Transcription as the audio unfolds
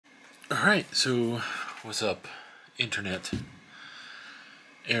Alright, so what's up, internet?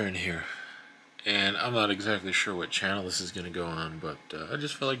 Aaron here. And I'm not exactly sure what channel this is going to go on, but I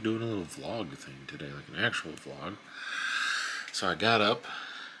just felt like doing a little vlog thing today, like an actual vlog. So I got up,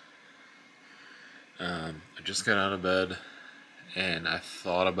 I just got out of bed, and I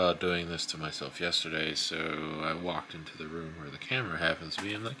thought about doing this to myself yesterday, so I walked into the room where the camera happens to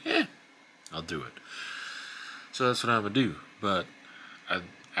be, and I'm like, I'll do it. So that's what I'm going to do, but I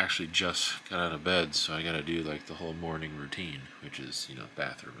actually just got out of bed, so I gotta do like the whole morning routine, which is,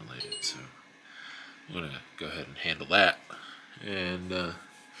 bathroom related. So I'm gonna go ahead and handle that, and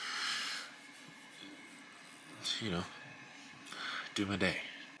do my day.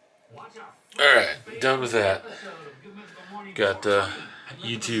 Alright, done with that. Got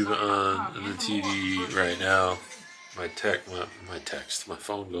YouTube on the TV right now. My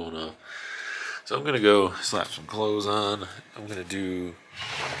phone going off. So I'm gonna go slap some clothes on. I'm gonna do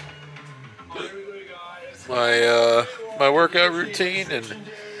my workout routine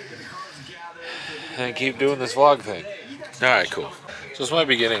and keep doing this vlog thing. All right, cool. So this might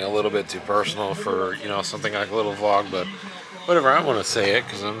be getting a little bit too personal for something like a little vlog, but whatever. I want to say it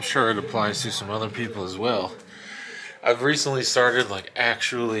because I'm sure it applies to some other people as well. I've recently started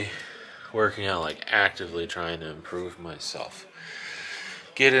actually working out, actively trying to improve myself.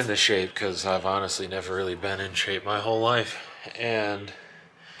 Get into shape, because I've honestly never really been in shape my whole life, and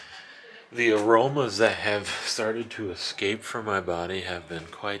the aromas that have started to escape from my body have been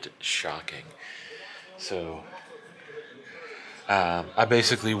quite shocking. So I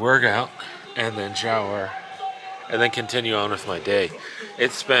basically work out and then shower and then continue on with my day.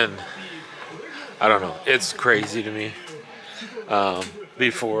 It's been, I don't know, it's crazy to me.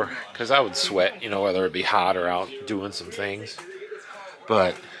 Before, because I would sweat, whether it be hot or out doing some things.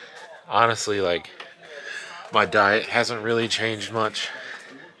 But honestly, my diet hasn't really changed much.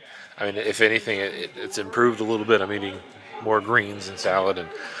 I mean, if anything, it's improved a little bit. I'm eating more greens and salad, and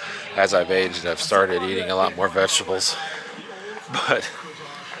as I've aged, I've started eating a lot more vegetables. But,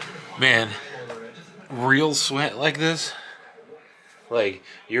 man, real sweat like this,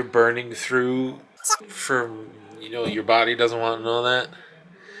 you're burning through your body doesn't want to know that.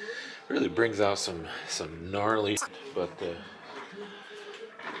 It really brings out some gnarly, but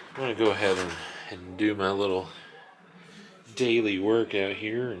I'm going to go ahead and do my little daily workout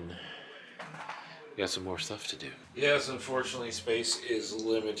here, and got some more stuff to do. Yes, unfortunately space is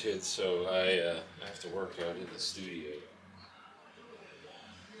limited, so I have to work out in the studio.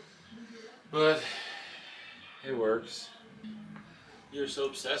 But it works. You're so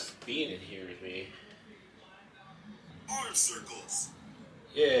obsessed with being in here with me. Arm circles.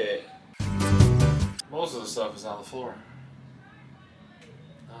 Yeah. Most of the stuff is on the floor.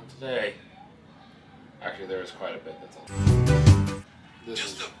 Not today. Actually, there is quite a bit that's on. This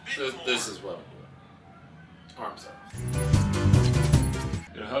is what I'm doing. Arm circles.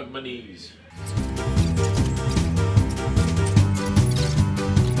 Gonna hug my knees.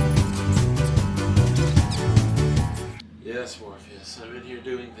 Yes, Morpheus. I'm in here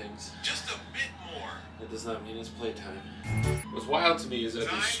doing things. Just a bit more. That does not mean it's playtime. What's wild to me is that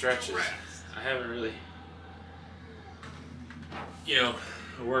these stretches, I haven't really,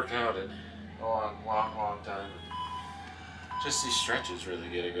 worked out in a long time. Just these stretches really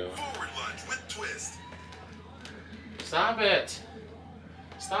get it going. Forward lunge with twist. Stop it.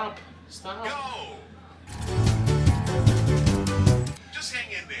 Stop. Go. Just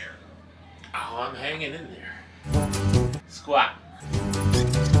hang in there. Oh, I'm hanging in there. Squat.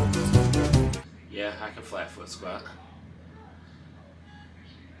 Yeah, I can flat foot squat.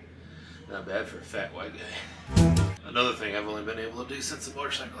 Not bad for a fat white guy. Another thing I've only been able to do since the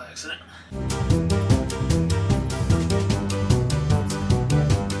motorcycle accident.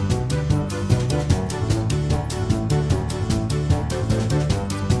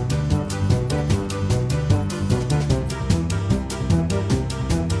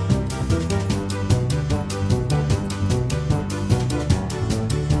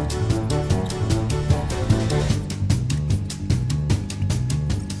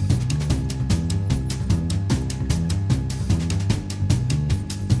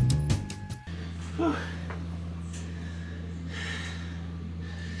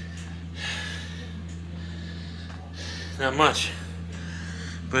 Not much,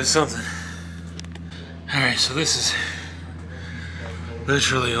 but it's something. Alright, so this is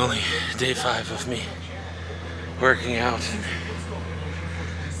literally only day 5 of me working out. And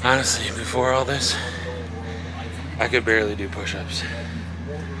honestly, before all this, I could barely do push-ups.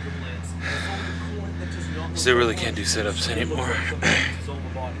 Still really can't do sit-ups anymore.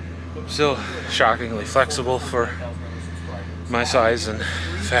 Still shockingly flexible for my size and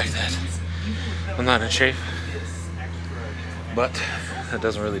fact that I'm not in shape, but that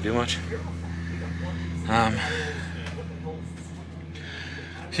doesn't really do much.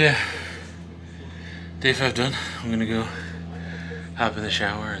 Yeah, day 5 done. I'm gonna go hop in the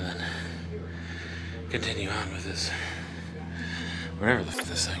shower and then continue on with this, whatever the f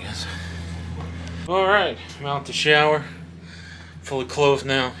this thing is. Alright, I'm out the shower, fully clothed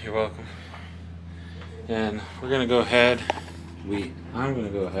now. You're welcome. And we're gonna go ahead, I'm gonna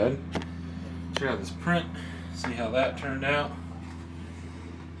go ahead, check out this print, see how that turned out,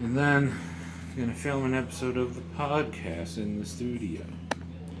 and then I'm gonna film an episode of the podcast in the studio.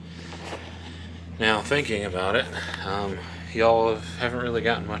 Now, thinking about it, y'all haven't really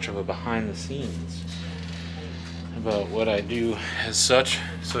gotten much of a behind the scenes about what I do as such,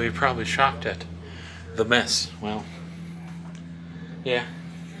 so you're probably shocked at the mess. Well, yeah,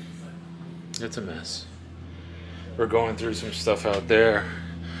 it's a mess. We're going through some stuff out there.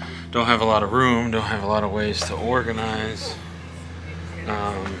 Don't have a lot of room, don't have a lot of ways to organize.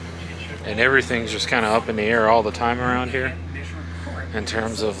 And everything's just kind of up in the air all the time around here in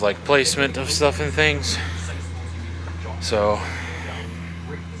terms of like placement of stuff and things. So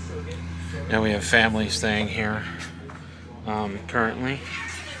now we have family staying here currently.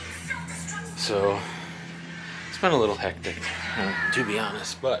 So it's been a little hectic, to be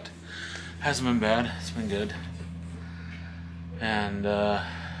honest, but hasn't been bad. It's been good. And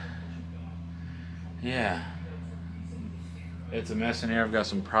yeah, it's a mess in here. I've got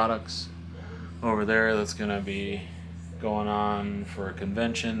some products over there that's gonna be going on for a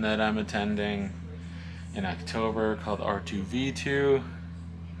convention that I'm attending in October called R2V2.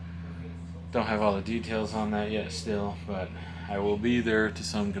 Don't have all the details on that yet still, but I will be there to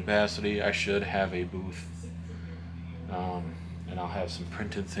some capacity. I should have a booth, and I'll have some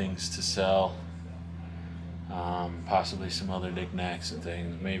printed things to sell, possibly some other knickknacks and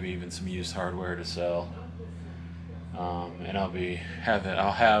things, maybe even some used hardware to sell. And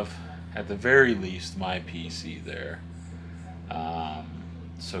I'll have at the very least my PC there,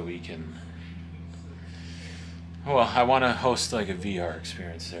 so we can, well, I want to host like a VR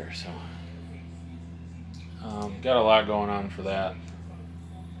experience there, so got a lot going on for that,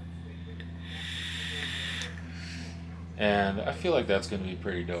 and I feel like that's going to be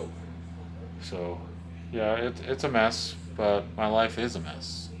pretty dope. So yeah, it's a mess, but my life is a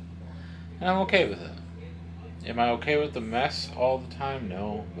mess, and I'm okay with it. Am I okay with the mess all the time?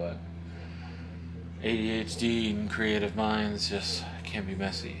 No, but ADHD and creative minds just can't be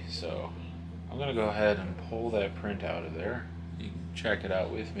messy. So I'm gonna go ahead and pull that print out of there. You can check it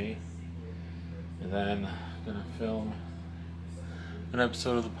out with me, and then I'm gonna film an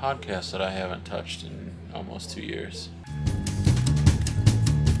episode of the podcast that I haven't touched in almost 2 years.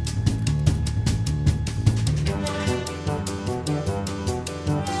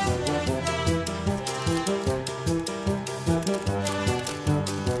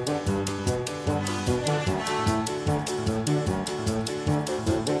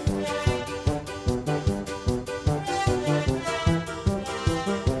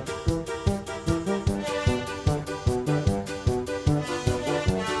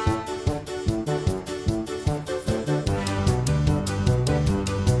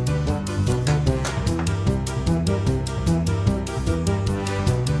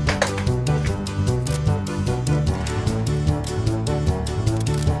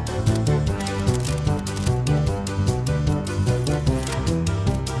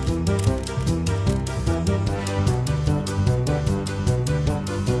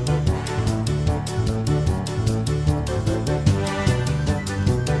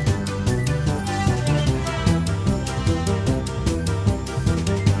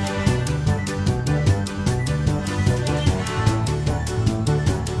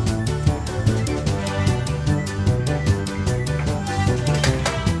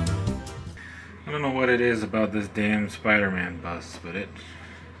 It is about this damn Spider-Man bus, but it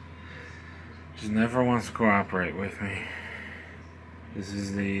just never wants to cooperate with me. This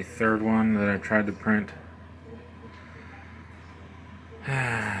is the third one that I've tried to print. The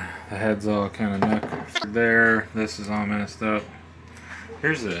head's all kind of nook there. This is all messed up.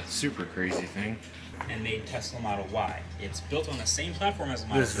 Here's a super crazy thing. And made Tesla Model Y. It's built on the same platform as the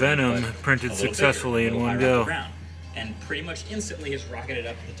Model 3. This Venom printed successfully in one go. And pretty much instantly has rocketed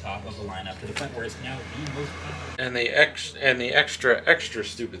up to the top of the lineup to the point where it's now the most popular. And the extra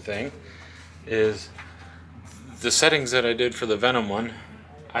stupid thing is the settings that I did for the Venom one,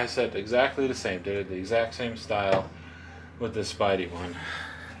 I set exactly the same, did it the exact same style with the Spidey one,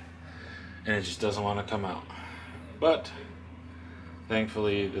 and it just doesn't want to come out. But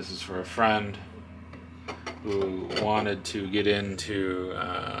thankfully this is for a friend, who wanted to get into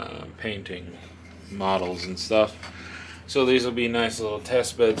painting models and stuff. So these will be nice little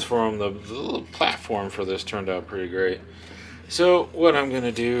test beds for them. The little platform for this turned out pretty great. So what I'm going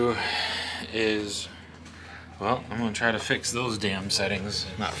to do is, well, I'm going to try to fix those damn settings.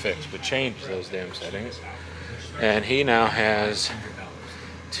 Not fix, but change those damn settings. And he now has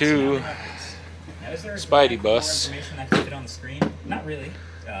 2 Spidey busts, Not really.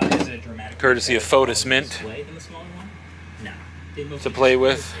 Is it a dramatic courtesy of Fotis Mint, to play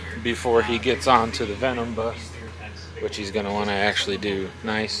with before he gets on to the Venom bust, which he's going to want to actually do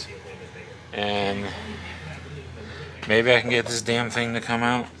nice. And maybe I can get this damn thing to come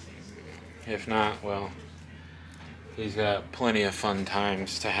out. If not, well, he's got plenty of fun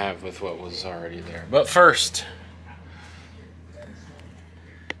times to have with what was already there. But first,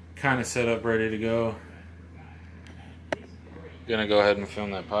 kind of set up, ready to go. Gonna go ahead and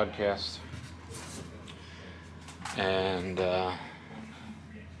film that podcast. And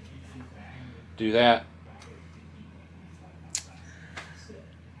do that.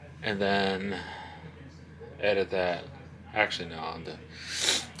 And then edit that. Actually, no,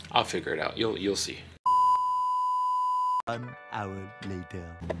 I'll figure it out. You'll see. 1 hour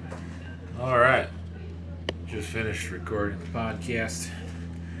later. All right, just finished recording the podcast.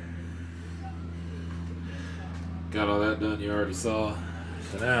 Got all that done. You already saw.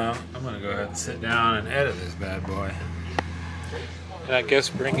 So now I'm gonna go ahead and sit down and edit this bad boy. And I guess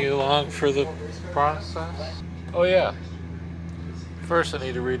bring you along for the process. Oh yeah. First, I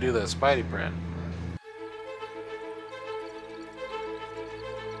need to redo that Spidey print.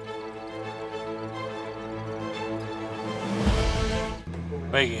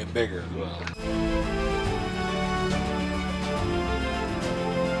 Making it bigger as well.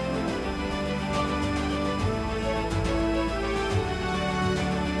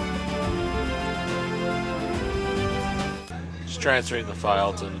 Just transferring the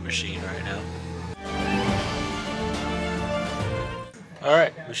file to the machine right now.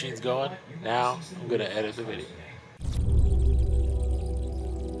 Alright, machine's going. Now I'm gonna edit the video.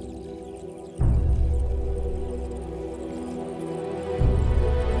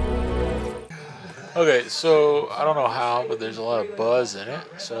 Okay, so I don't know how, but there's a lot of buzz in it.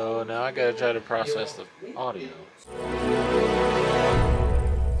 So now I gotta try to process the audio.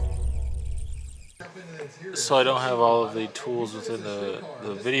 So I don't have all of the tools within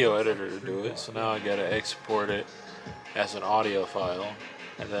the video editor to do it. So now I gotta export it as an audio file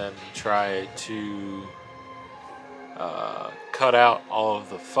and then try to cut out all of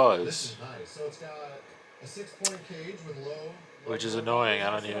the fuzz, which is annoying. I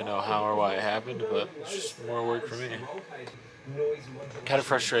don't even know how or why it happened, but it's just more work for me. Kind of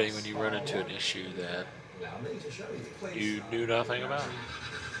frustrating when you run into an issue that you knew nothing about.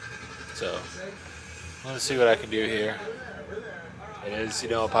 So let's see what I can do here. It is, a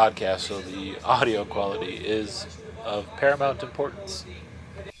podcast, so the audio quality is of paramount importance.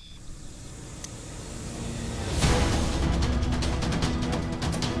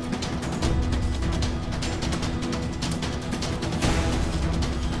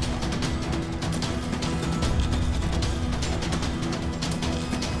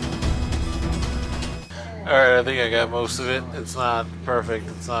 Alright, I think I got most of it. It's not perfect,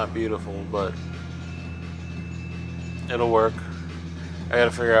 it's not beautiful, but it'll work. I gotta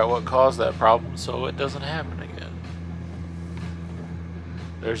figure out what caused that problem so it doesn't happen again.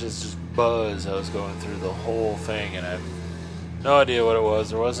 There's just buzz I was going through the whole thing, and I have no idea what it was.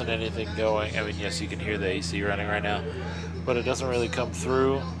 There wasn't anything going. I mean, yes, you can hear the AC running right now, but it doesn't really come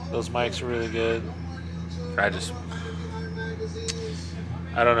through. Those mics are really good. I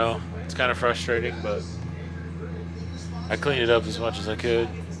don't know. It's kind of frustrating, but I cleaned it up as much as I could.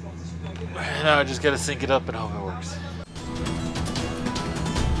 Now I just gotta sync it up and hope it works.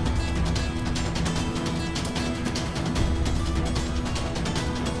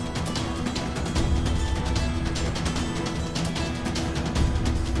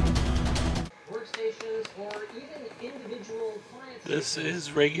 This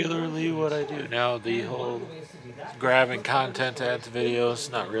is regularly what I do. Now the whole grabbing content to add to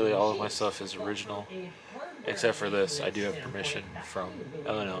videos, not really all of my stuff is original. Except for this, I do have permission from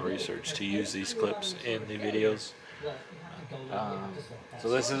LNL Research to use these clips in the videos. So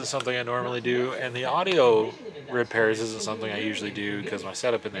this isn't something I normally do, and the audio repairs isn't something I usually do because my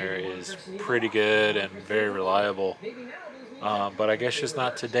setup in there is pretty good and very reliable. But I guess just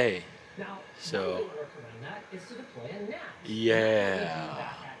not today. So, yeah.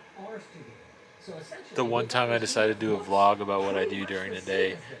 The one time I decided to do a vlog about what I do during the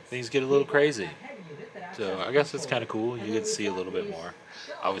day, things get a little crazy. So I guess it's kind of cool. You get to see a little bit more.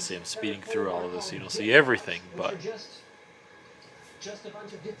 Obviously, I'm speeding through all of this, so you don't see everything, but just a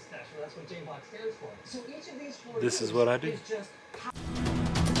bunch of dip stacks. Well, that's what JBox stands for. So each of these four this is what I do. is just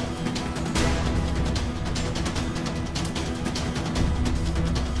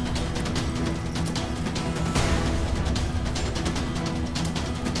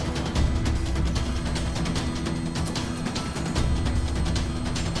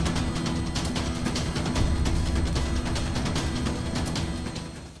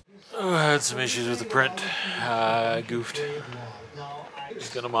Oh, I had some issues with the print. I goofed.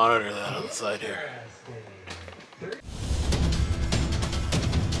 Just gonna monitor that on the side here.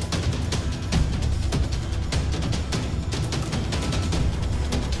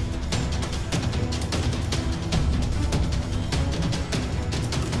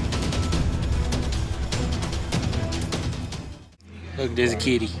 Look, there's a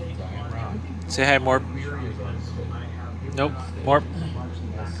kitty. Say hi, Morp. Nope, Morp.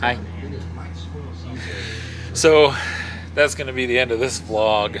 Hi. So that's going to be the end of this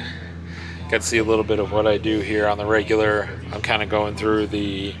vlog. Got to see a little bit of what I do here on the regular. I'm kind of going through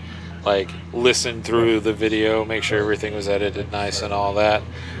the, listen through the video, make sure everything was edited nice and all that.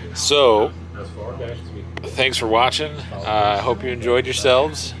 So, thanks for watching. I hope you enjoyed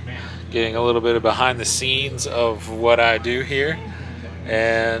yourselves. Getting a little bit of behind the scenes of what I do here.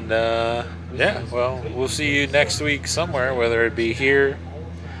 And, yeah, well, we'll see you next week somewhere, whether it be here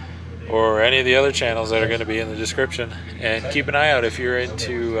or any of the other channels that are going to be in the description. And keep an eye out if you're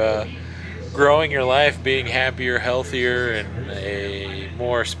into growing your life, being happier, healthier, and a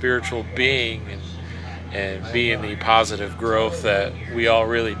more spiritual being, and being the positive growth that we all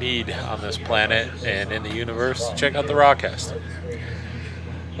really need on this planet and in the universe. Check out the Rawcast.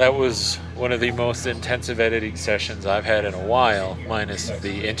 That was one of the most intensive editing sessions I've had in a while, minus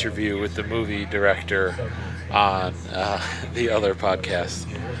the interview with the movie director on the other podcast.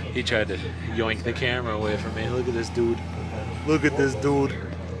 He tried to yoink the camera away from me. Look at this dude. Look at this dude.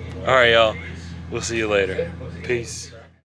 Alright, y'all. We'll see you later. Peace.